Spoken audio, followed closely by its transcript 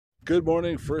Good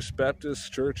morning, First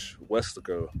Baptist Church,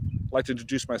 Westlaco. I'd like to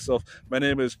introduce myself. My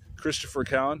name is Christopher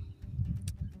Cowan,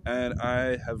 and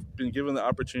I have been given the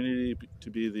opportunity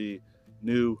to be the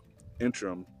new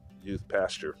interim youth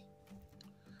pastor.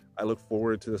 I look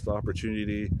forward to this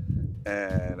opportunity,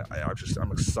 and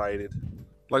I'm excited.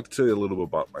 I'd like to tell you a little bit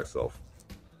about myself.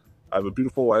 I have a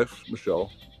beautiful wife,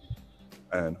 Michelle,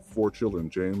 and 4 children,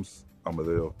 James,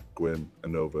 Amadeo, Gwen,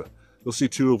 and Nova. You'll see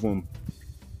 2 of them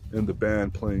in the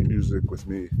band playing music with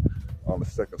me on the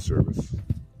second service.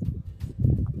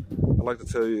 I'd like to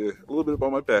tell you a little bit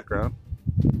about my background.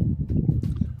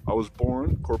 I was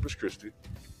born Corpus Christi.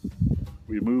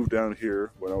 We moved down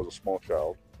here when I was a small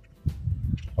child.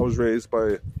 I was raised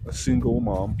by a single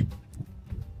mom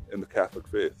in the Catholic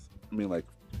faith. I mean, like,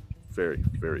 very,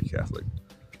 very Catholic.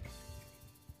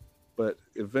 But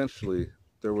eventually,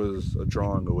 there was a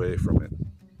drawing away from it.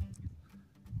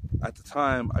 At the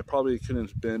time, I probably couldn't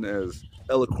have been as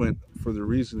eloquent for the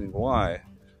reasoning why,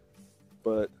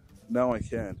 but now I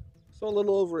can. So a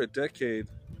little over a decade,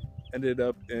 ended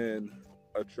up in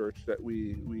a church that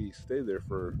we stayed there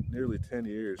for nearly 10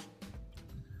 years.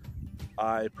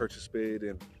 I participated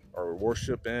in our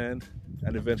worship band,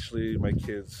 and eventually my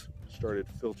kids started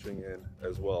filtering in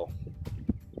as well.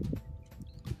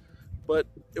 But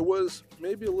it was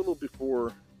maybe a little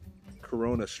before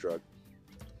Corona struck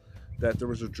that there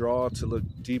was a draw to look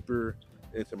deeper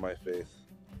into my faith.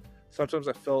 Sometimes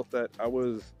I felt that I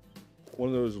was one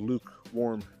of those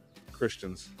lukewarm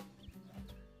Christians.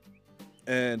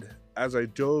 And as I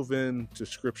dove into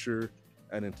scripture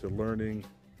and into learning,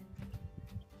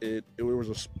 it was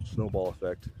a snowball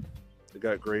effect. It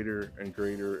got greater and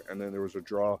greater, and then there was a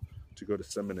draw to go to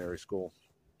seminary school.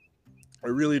 I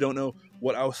really don't know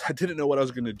I didn't know what I was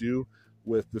going to do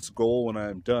with this goal when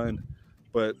I'm done,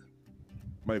 but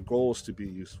my goal is to be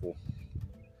useful,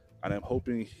 and I'm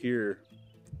hoping here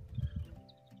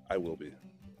I will be.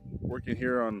 Working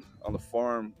here on the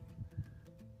farm,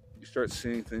 you start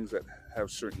seeing things that have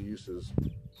certain uses,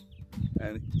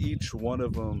 and each one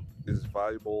of them is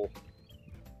valuable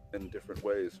in different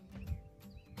ways,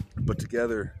 but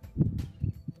together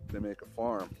they make a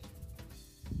farm.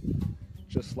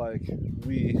 Just like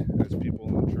we as people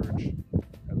in the church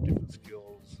have different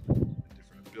skills and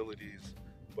different abilities,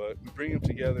 but we bring them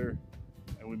together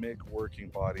and we make a working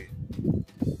body,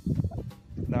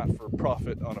 not for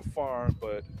profit on a farm,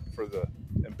 but for the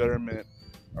betterment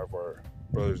of our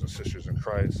brothers and sisters in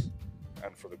Christ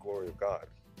and for the glory of God.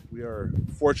 We are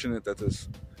fortunate that this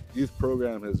youth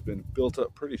program has been built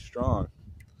up pretty strong,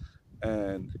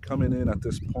 and coming in at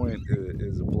this point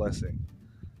is a blessing.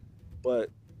 But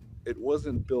it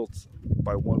wasn't built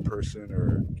by one person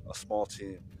or a small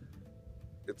team.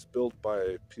 It's built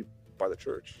by the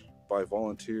church, by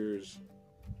volunteers,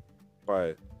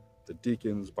 by the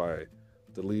deacons, by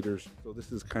the leaders. So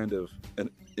this is kind of an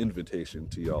invitation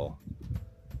to y'all.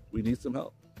 We need some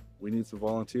help. We need some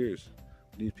volunteers.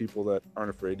 We need people that aren't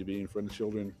afraid to be in front of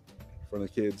children, in front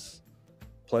of kids,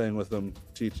 playing with them,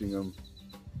 teaching them.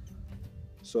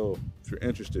 So if you're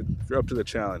interested, if you're up to the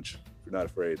challenge, if you're not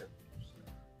afraid,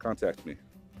 contact me.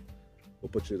 We'll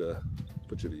put you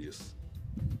to use.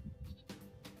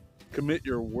 Commit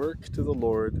your work to the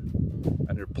Lord,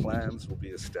 and your plans will be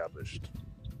established.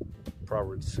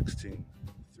 Proverbs 16.